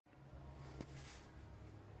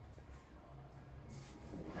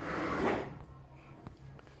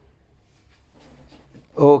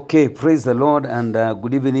Okay, praise the Lord and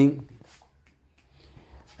good evening,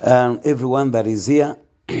 everyone that is here.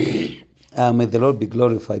 May the Lord be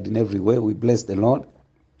glorified in every way. We bless the Lord.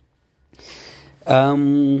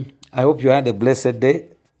 I hope you had a blessed day.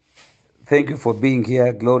 Thank you for being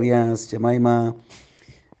here, Glorious, Jemima.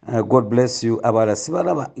 God bless you.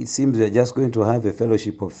 Abarasibaraba. It seems we are just going to have a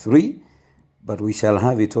fellowship of 3, but we shall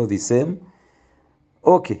have it all the same.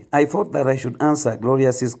 Okay, I thought that I should answer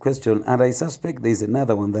Glorious's question, and I suspect there is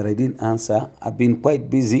another one that I didn't answer. I've been quite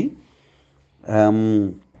busy.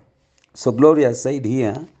 So Gloria said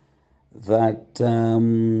here that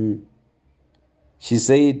she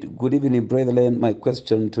said, "Good evening, brethren. My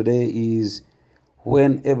question today is,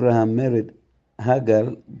 when Abraham married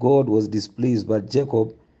Hagar, God was displeased, but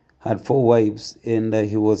Jacob had 4 wives and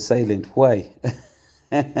he was silent. Why?"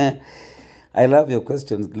 I love your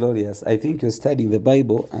questions, Glorious. I think you're studying the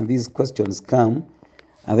Bible and these questions come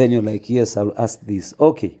and then you're like, yes, I'll ask this.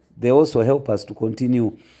 Okay, they also help us to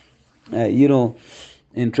continue,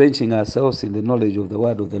 entrenching ourselves in the knowledge of the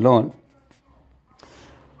word of the Lord.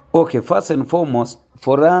 Okay, first and foremost,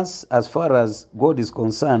 for us, as far as God is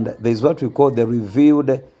concerned, there is what we call the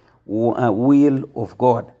revealed will of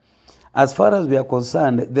God. As far as we are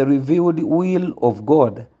concerned, the revealed will of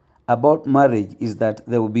God about marriage is that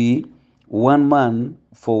there will be one man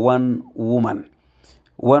for one woman.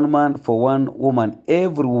 One man for one woman.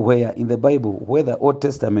 Everywhere in the Bible, whether Old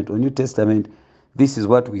Testament or New Testament, this is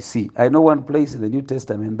what we see. I know one place in the New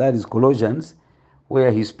Testament, that is Colossians, where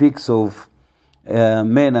he speaks of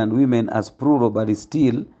men and women as plural, but it's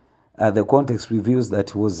still the context reveals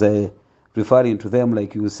that he was referring to them,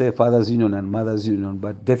 like you say, father's union and mother's union,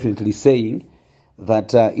 but definitely saying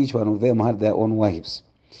that each one of them had their own wives.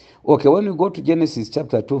 Okay, when we go to Genesis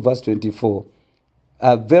chapter 2, verse 24,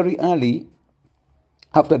 very early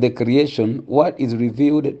after the creation, what is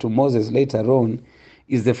revealed to Moses later on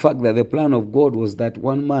is the fact that the plan of God was that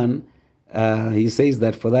one man, he says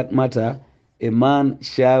that for that matter, a man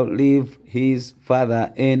shall leave his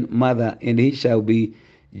father and mother, and he shall be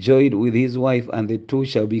joined with his wife, and the two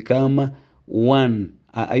shall become one.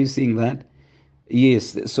 Are you seeing that?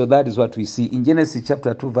 Yes, so that is what we see. In Genesis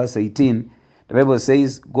chapter 2, verse 18, the Bible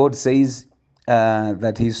says, God says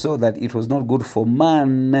that he saw that it was not good for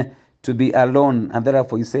man to be alone, and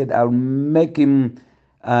therefore he said, I'll make him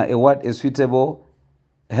a suitable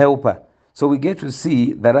helper. So we get to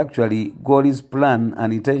see that actually God's plan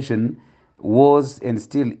and intention was and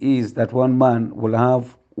still is that one man will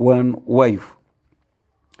have one wife.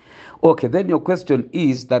 Okay, then your question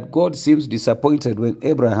is that God seems disappointed when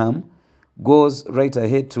Abraham goes right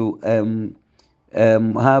ahead to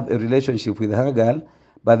have a relationship with Hagar,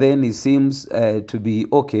 but then he seems to be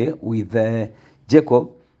okay with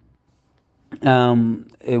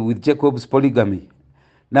with Jacob's polygamy.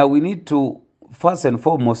 Now we need to first and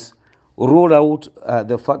foremost rule out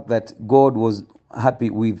the fact that God was happy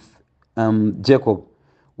with Jacob.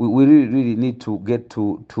 We really need to get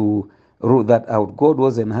to rule that out. God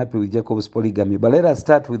wasn't happy with Jacob's polygamy. But let us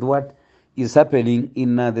start with what is happening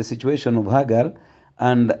in the situation of Hagar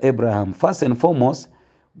and Abraham. First and foremost,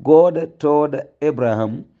 God told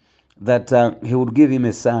Abraham that he would give him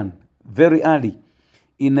a son very early.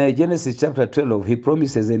 In Genesis chapter 12, he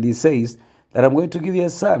promises and he says that I'm going to give you a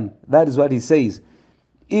son. That is what he says.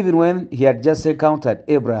 Even when he had just encountered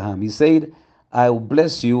Abraham, he said, I will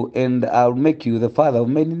bless you and I'll make you the father of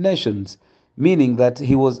many nations. Meaning that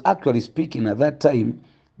he was actually speaking at that time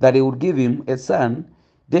that he would give him a son,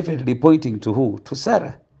 definitely pointing to who? To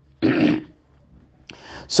Sarah.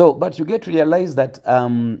 So, but you get to realize that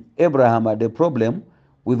Abraham had a problem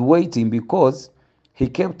with waiting because he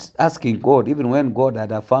kept asking God, even when God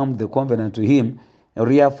had affirmed the covenant to him, and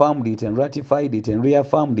reaffirmed it and ratified it and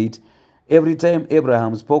reaffirmed it. Every time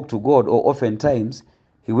Abraham spoke to God, or oftentimes,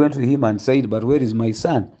 he went to him and said, but where is my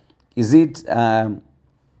son? Is it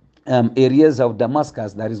areas of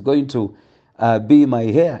Damascus that is going to be my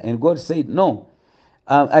heir? And God said, no.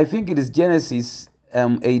 I think it is Genesis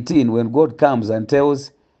 18 when God comes and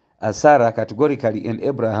tells Sarah categorically and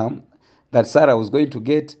Abraham that Sarah was going to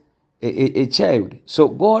get a child. So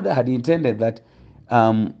God had intended that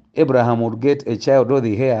Abraham would get a child or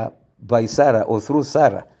the heir by Sarah or through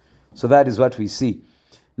Sarah. So that is what we see.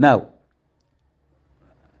 Now,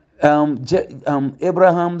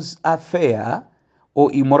 Abraham's affair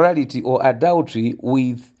or immorality or adultery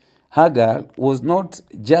with Hagar was not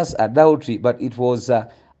just adultery, but it was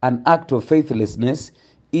an act of faithlessness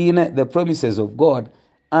in the promises of God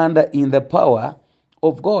and in the power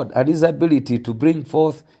of God and his ability to bring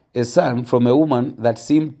forth a son from a woman that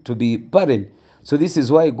seemed to be barren. So this is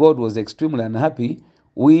why God was extremely unhappy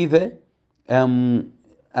with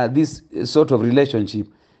this sort of relationship.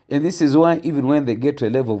 And this is why even when they get to a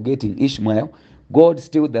level of getting Ishmael, God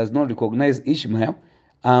still does not recognize Ishmael.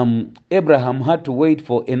 Abraham had to wait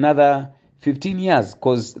for another 15 years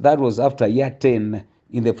because that was after year 10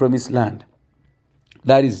 in the promised land.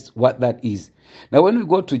 That is what that is. Now, when we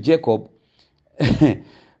go to Jacob,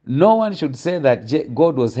 no one should say that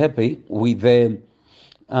God was happy with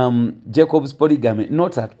Jacob's polygamy.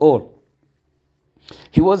 Not at all.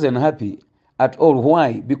 He wasn't happy at all.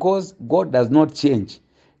 Why? Because God does not change.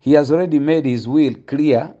 He has already made his will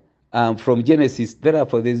clear from Genesis.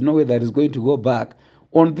 Therefore, there is no way that is going to go back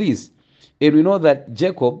on this. And we know that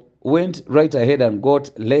Jacob went right ahead and got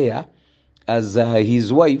Leah as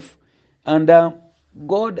his wife. And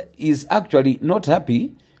God is actually not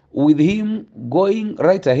happy with him going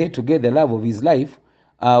right ahead to get the love of his life,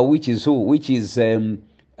 which is who? Which is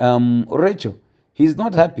Rachel. He's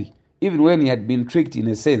not happy, even when he had been tricked in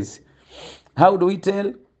a sense. How do we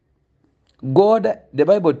tell? God, the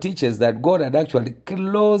Bible teaches that God had actually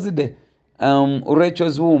closed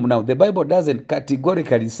Rachel's womb. Now, the Bible doesn't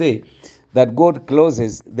categorically say that God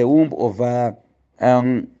closes the womb of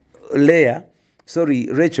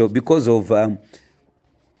Rachel, because of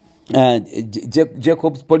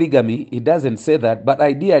Jacob's polygamy. It doesn't say that, but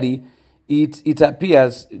ideally, it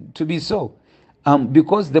appears to be so.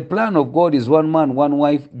 Because the plan of God is one man, one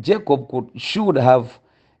wife. Jacob should have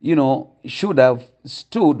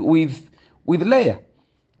stood with Leah.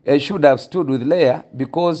 Should have stood with Leah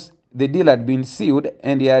because the deal had been sealed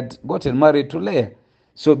and he had gotten married to Leah.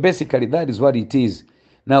 So basically, that is what it is.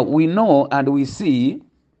 Now we know and we see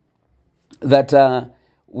that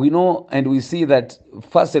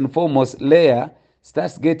first and foremost, Leah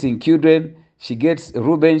starts getting children. She gets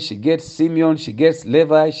Reuben, she gets Simeon, she gets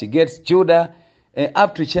Levi, she gets Judah,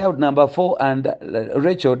 up to child number 4, and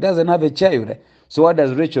Rachel doesn't have a child. So what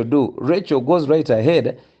does Rachel do? Rachel goes right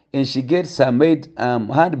ahead and she gets her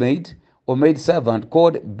handmaid or maid servant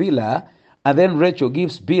called Bilhah, and then Rachel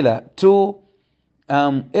gives Bilhah to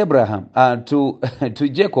Abraham, to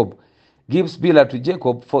Jacob, gives Bilhah to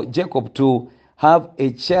Jacob for Jacob to have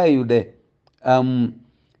a child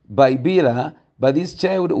by Bilhah, but this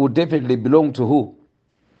child would definitely belong to who?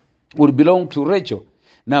 Would belong to Rachel.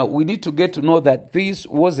 Now, we need to get to know that this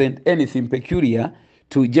wasn't anything peculiar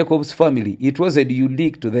to Jacob's family. It wasn't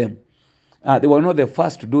unique to them. They were not the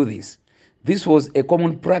first to do this. This was a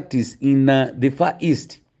common practice in the Far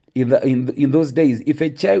East in those days.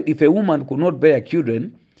 If a woman could not bear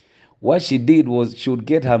children, what she did was she would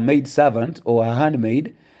get her maid servant or her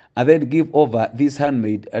handmaid and then give over this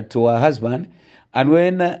handmaid to her husband. And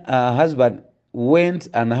when her husband went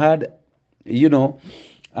and had,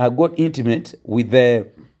 got intimate with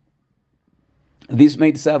this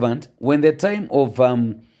maid servant, when the time of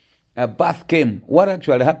birth came, what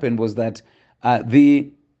actually happened was that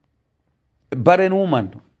the barren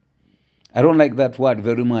woman, I don't like that word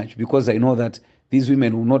very much because I know that these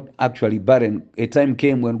women were not actually barren. A time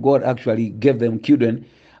came when God actually gave them children.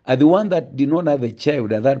 The one that did not have a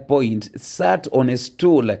child at that point sat on a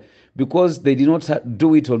stool, because they did not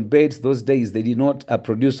do it on beds those days. They did not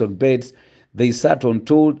produce on beds. They sat on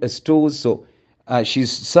stools. So she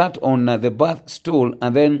sat on the birth stool,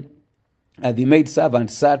 and then the maid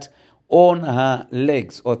servant sat on her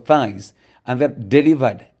legs or thighs and then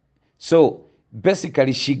delivered. So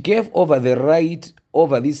basically, she gave over the right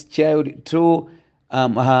over this child to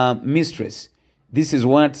her mistress. This is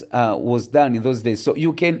what was done in those days. So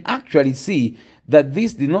you can actually see that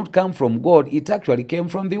this did not come from God. It actually came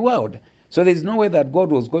from the world. So there's no way that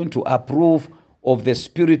God was going to approve of the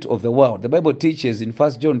spirit of the world. The Bible teaches in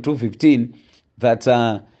 1 John 2:15 that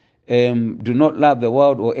do not love the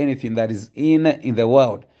world or anything that is in the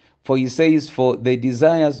world. For he says, for the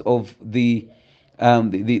desires of the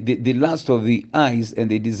lust of the eyes and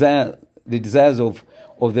the desires of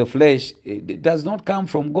the flesh, it does not come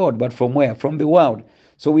from God, but from where? From the world.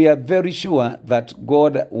 So we are very sure that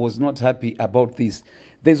God was not happy about this.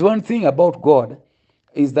 There's one thing about God,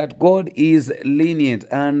 is that God is lenient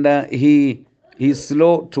and he is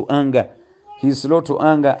slow to anger. He's slow to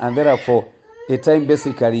anger, and therefore, a time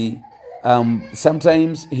basically,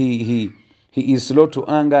 sometimes he is slow to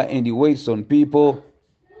anger and he waits on people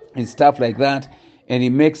and stuff like that. And he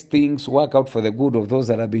makes things work out for the good of those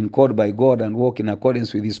that have been called by God and walk in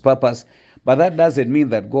accordance with his purpose. But that doesn't mean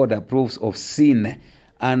that God approves of sin.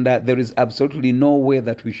 And there is absolutely no way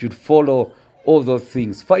that we should follow all those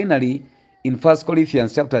things. Finally, in 1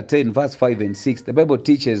 Corinthians chapter 10, verse 5 and 6, the Bible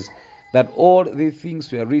teaches that all these things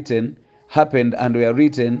happened and were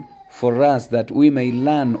written for us, that we may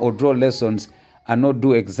learn or draw lessons and not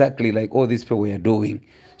do exactly like all these people were doing.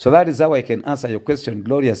 So that is how I can answer your question,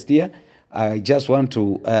 Glorious dear. I just want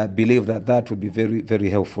to believe that that will be very, very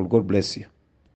helpful. God bless you.